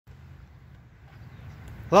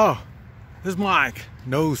Hello, this is Mike,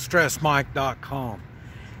 NoStressMike.com,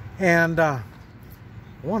 and I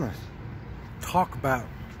want to talk about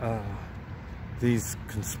these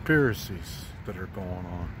conspiracies that are going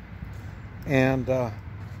on. And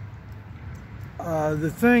the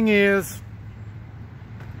thing is,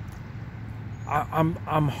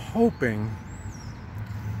 I'm hoping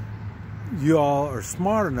you all are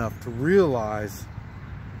smart enough to realize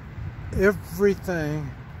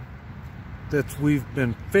everything that we've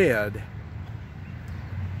been fed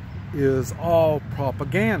is all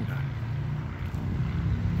propaganda.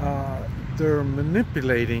 They're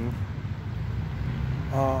manipulating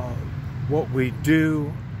what we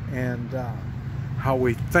do and how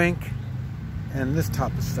we think and this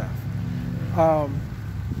type of stuff. How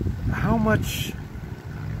much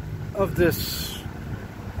of this,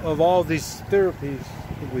 of all these therapies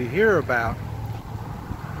that we hear about,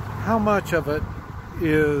 how much of it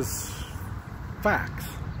is facts?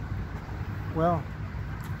 Well,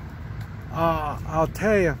 I'll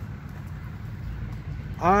tell you,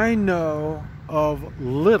 I know of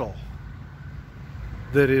little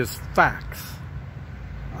that is facts.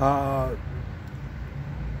 The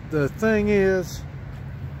thing is,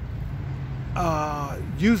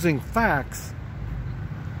 using facts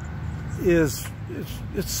it's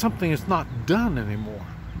something that's not done anymore.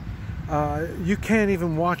 You can't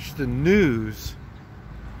even watch the news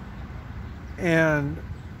and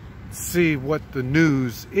see what the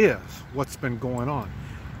news is, what's been going on.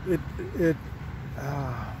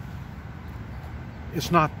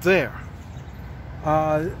 It's not there.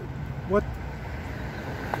 What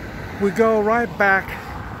we go right back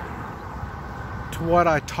to what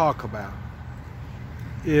I talk about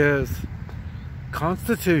is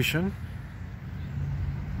Constitution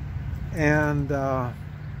and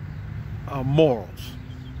morals.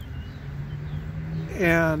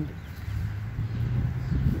 And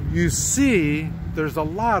you see there's a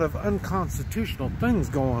lot of unconstitutional things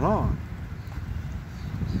going on,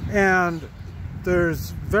 and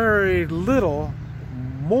there's very little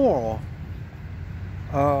moral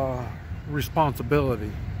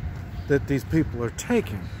responsibility that these people are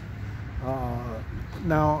taking.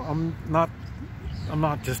 Now I'm not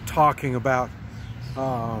just talking about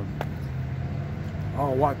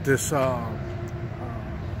what this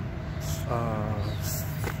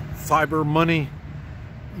cyber money,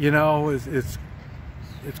 you know, it's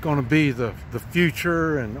going to be the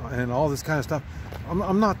future and all this kind of stuff.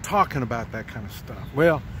 I'm not talking about that kind of stuff.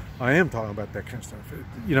 Well, I am talking about that kind of stuff.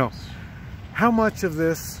 You know, how much of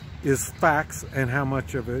this is facts and how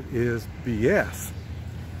much of it is BS?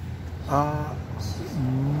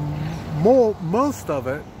 Most of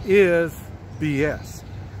it is BS.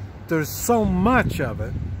 There's so much of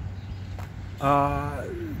it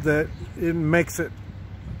that it makes it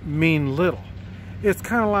mean little. It's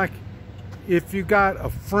kind of like if you got a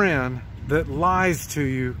friend that lies to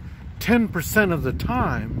you 10% of the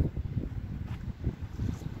time.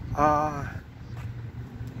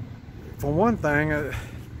 For one thing, it's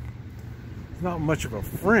not much of a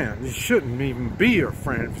friend. You shouldn't even be your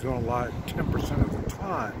friend if he's going to lie 10% of the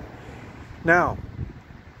time. Now,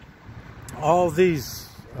 all these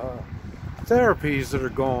therapies that are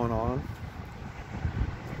going on,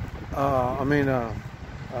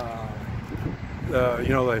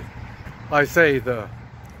 you know, I say the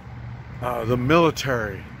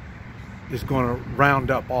military is going to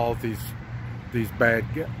round up all these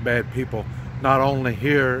bad people, not only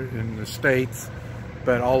here in the States,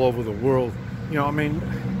 but all over the world. You know, I mean,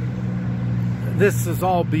 this is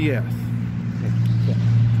all BS.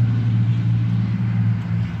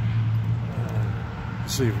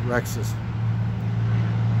 See, Rex is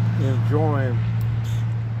enjoying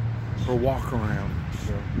her walk around.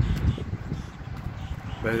 So.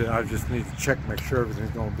 But I just need to check, make sure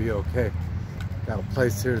everything's going to be okay. Got a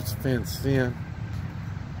place here that's fenced in.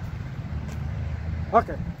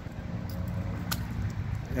 Okay.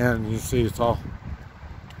 And you see it's all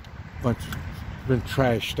been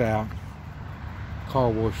trashed out. Car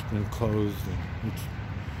wash been closed, and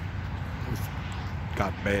it's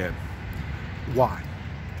got bad. Why?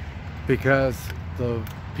 Because the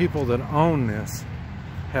people that own this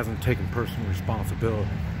hasn't taken personal responsibility.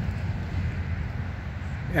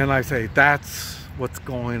 And I say that's what's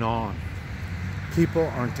going on. People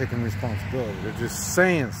aren't taking responsibility. They're just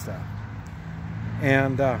saying stuff.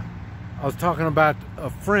 And I was talking about a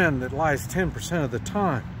friend that lies 10% of the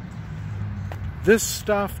time. This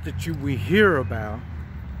stuff that we hear about,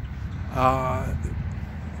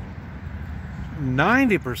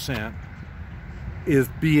 90% is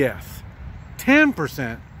BS.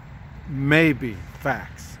 10% may be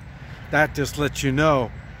facts. That just lets you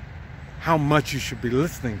know how much you should be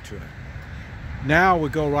listening to it. Now we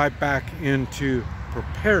go right back into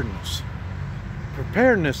preparedness.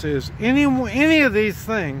 Preparedness is any of these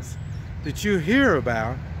things that you hear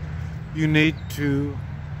about, you need to,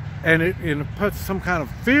 and it puts some kind of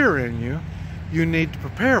fear in you, you need to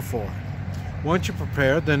prepare for it. Once you're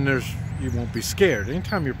prepared, then you won't be scared.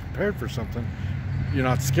 Anytime you're prepared for something, you're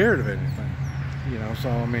not scared of anything. You know, so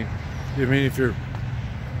I mean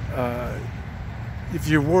if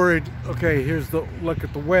you're worried, okay, look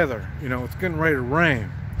at the weather, you know, it's getting ready to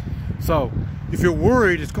rain. So if you're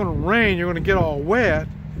worried it's going to rain, you're going to get all wet,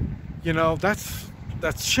 you know, that's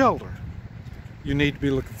shelter. You need to be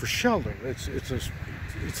looking for shelter. It's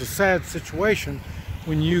a sad situation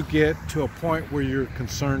when you get to a point where you're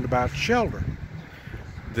concerned about shelter.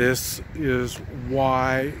 This is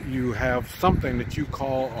why you have something that you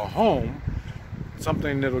call a home,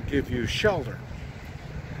 something that'll give you shelter.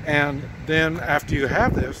 And then after you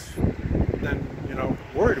have this, then you're not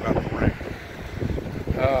worried about the rain.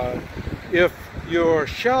 If your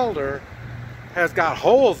shelter has got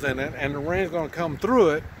holes in it and the rain's going to come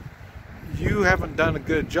through it, you haven't done a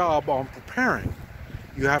good job on preparing.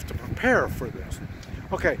 You have to prepare for this.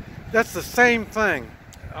 Okay, that's the same thing.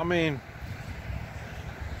 I mean,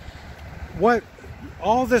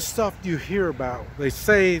 all this stuff you hear about, they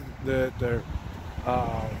say that they're,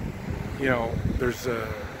 you know,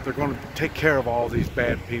 they're going to take care of all these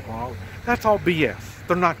bad people. That's all BS.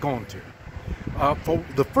 They're not going to.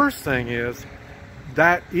 The first thing is,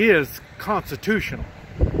 that is constitutional.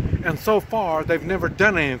 And so far, they've never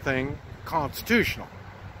done anything constitutional.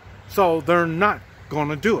 So they're not going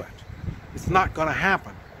to do it. It's not going to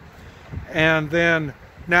happen. And then,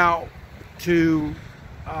 now, to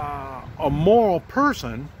a moral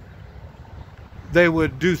person, they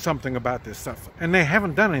would do something about this stuff. And they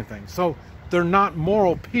haven't done anything. So they're not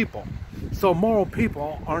moral people. So moral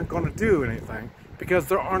people aren't going to do anything because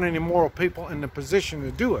there aren't any moral people in the position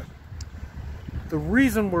to do it. The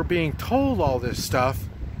reason we're being told all this stuff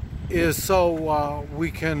is so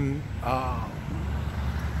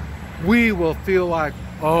we will feel like,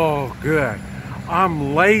 oh good,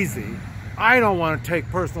 I'm lazy. I don't want to take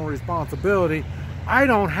personal responsibility. I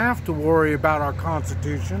don't have to worry about our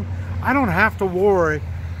Constitution. I don't have to worry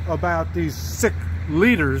about these sick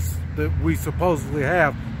leaders that we supposedly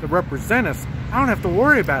have that represent us. I don't have to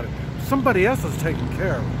worry about it. Somebody else is taking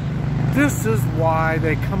care of it. This is why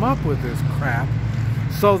they come up with this crap.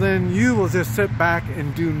 So then you will just sit back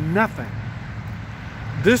and do nothing.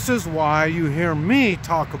 This is why you hear me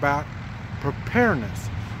talk about preparedness.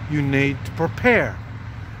 You need to prepare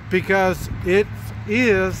because it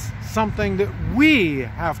is something that we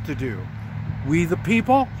have to do. We the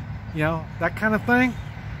people, you know, that kind of thing.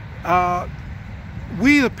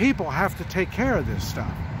 We the people have to take care of this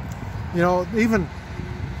stuff. You know, even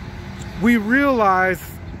we realize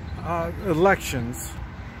elections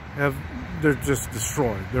they're just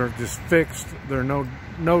destroyed. They're just fixed. They're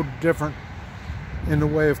no different in the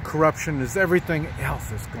way of corruption as everything else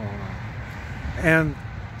that's going on. And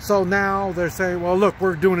so now they're saying, well, look,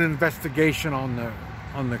 we're doing an investigation on the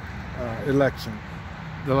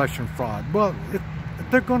election fraud. Well,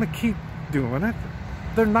 they're going to keep doing it.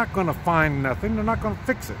 They're not going to find nothing. They're not going to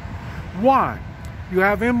fix it. Why? You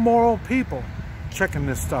have immoral people checking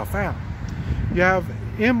this stuff out. You have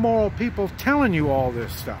immoral people telling you all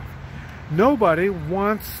this stuff. Nobody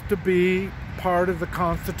wants to be part of the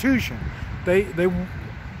Constitution. The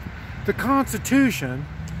Constitution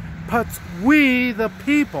puts we the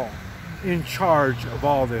people in charge of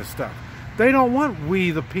all this stuff. They don't want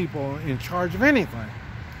we the people in charge of anything.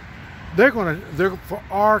 They're for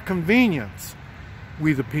our convenience.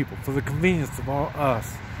 We the people, for the convenience of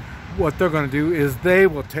us, what they're going to do is they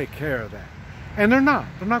will take care of that. And they're not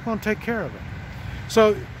going to take care of it.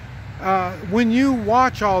 So when you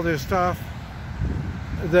watch all this stuff,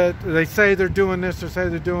 that they say they're doing this, they say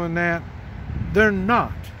they're doing that, they're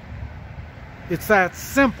not. It's that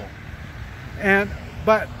simple.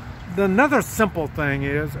 But another simple thing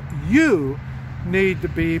is you need to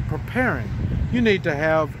be preparing. You need to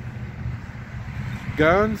have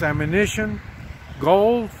guns, ammunition,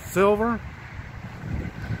 gold, silver,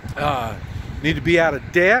 need to be out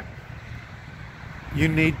of debt. You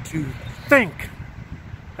need to think.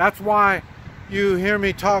 That's why you hear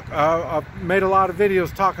me talk, I've made a lot of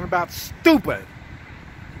videos talking about stupid.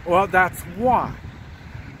 Well, that's why.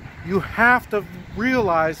 You have to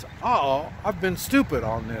realize, uh-oh, I've been stupid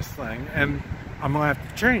on this thing and I'm going to have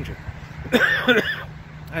to change it.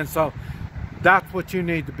 And so that's what you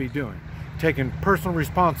need to be doing. Taking personal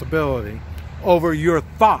responsibility over your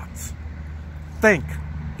thoughts. Think.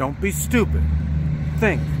 Don't be stupid.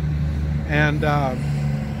 Think. And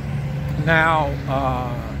Now,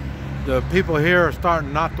 the people here are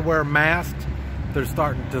starting not to wear masks. They're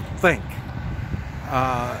starting to think.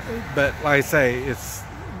 But like I say, it's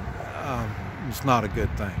not a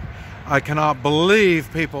good thing. I cannot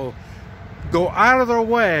believe people go out of their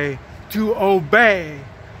way to obey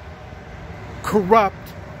corrupt,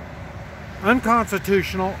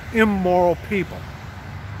 unconstitutional, immoral people.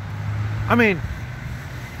 I mean,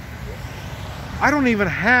 I don't even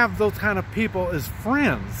have those kind of people as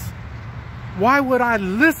friends. Why would I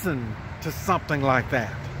listen to something like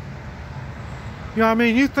that? You know what I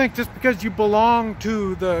mean? You think just because you belong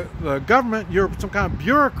to the government, you're some kind of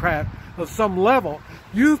bureaucrat of some level,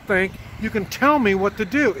 you think you can tell me what to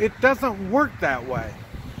do. It doesn't work that way.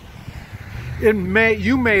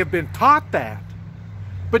 You may have been taught that,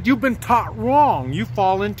 but you've been taught wrong. You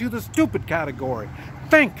fall into the stupid category.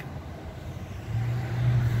 Think.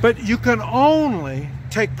 But you can only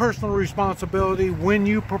take personal responsibility when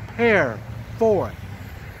you prepare for it.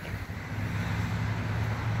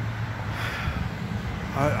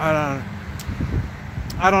 I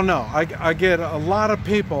don't know. I get a lot of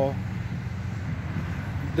people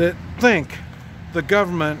that think the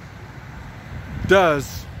government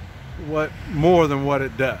does more than what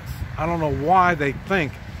it does. I don't know why they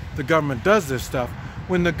think the government does this stuff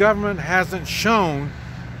when the government hasn't shown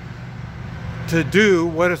to do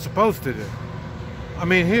what it's supposed to do. I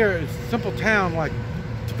mean, here it's a simple town like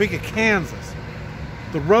Topeka, Kansas.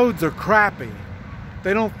 The roads are crappy.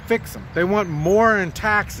 They don't fix them. They want more in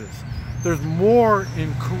taxes. There's more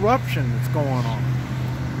in corruption that's going on.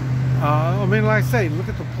 I mean, like I say, look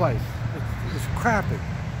at the place. It's crappy.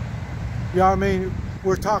 You know what I mean?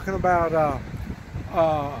 We're talking about,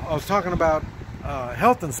 I was talking about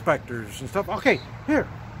health inspectors and stuff. Okay, here,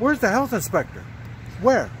 where's the health inspector?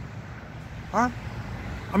 Where? Huh?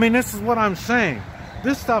 I mean, this is what I'm saying.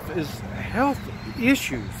 This stuff is health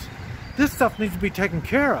issues. This stuff needs to be taken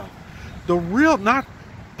care of. The real, not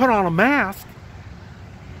put on a mask.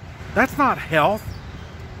 That's not health.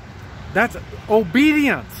 That's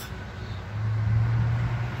obedience.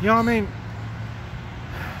 You know what I mean?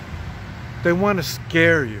 They want to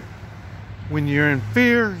scare you. When you're in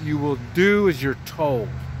fear, you will do as you're told.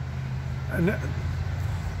 And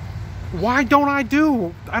why don't I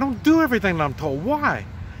don't do everything that I'm told. Why?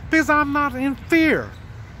 Because I'm not in fear.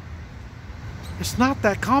 It's not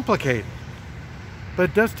that complicated. But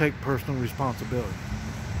it does take personal responsibility.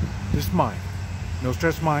 This is Mike.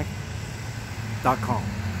 NoStressMike.com.